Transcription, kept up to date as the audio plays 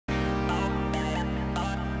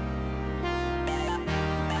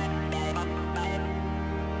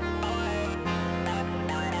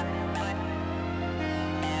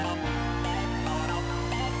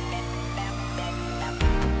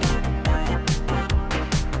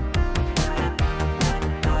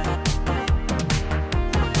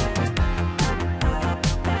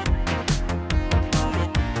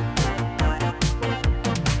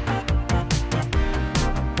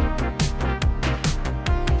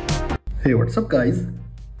Hey, what's up guys?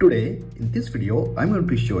 Today in this video I'm going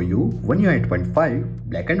to show you One UI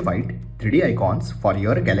 8.5 black and white 3D icons for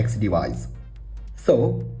your Galaxy device.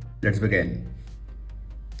 So let's begin.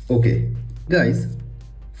 Okay guys,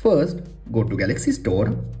 first go to Galaxy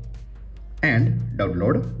Store and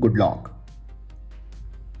download GoodLock.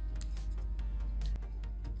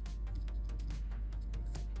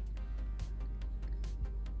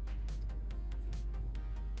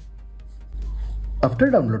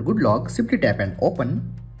 After download GoodLock, simply tap and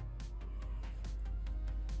open.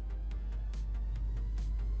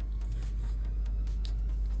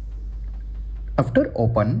 After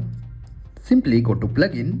open, simply go to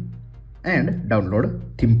plugin and download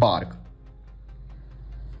Theme Park.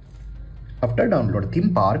 After download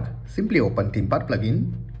Theme Park, simply open Theme Park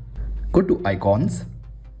plugin, go to icons,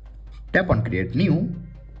 tap on create new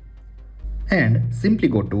and simply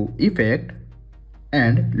go to effect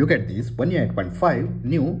and look at this One UI 8.5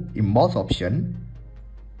 new emboss option.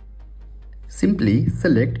 Simply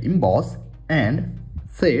select emboss and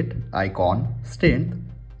set icon strength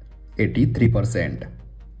 83%.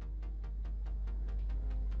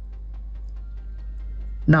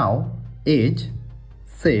 Now edge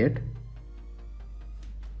set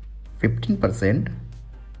 15%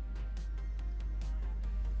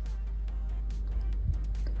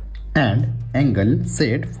 and angle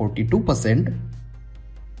set 42%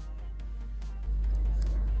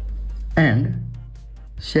 and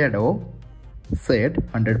shadow set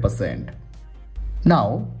 100%.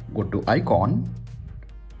 Now go to icon,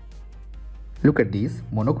 look at this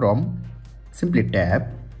monochrome, simply tap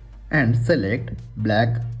and select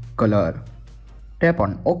black color, tap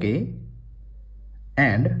on OK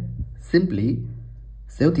and simply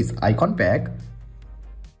save this icon pack.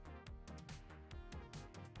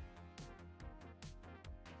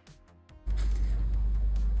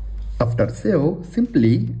 After save,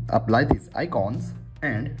 simply apply these icons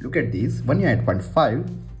and look at these One UI 8.5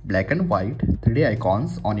 black and white 3D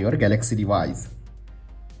icons on your Galaxy device.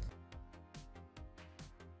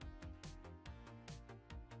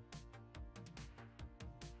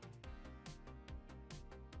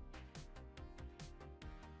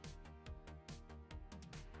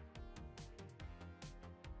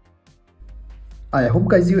 I hope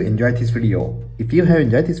guys you enjoyed this video. If you have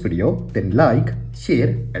enjoyed this video, then like, share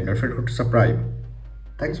and don't forget to subscribe.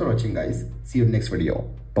 Thanks for watching guys. See you in the next video.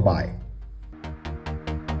 Bye bye.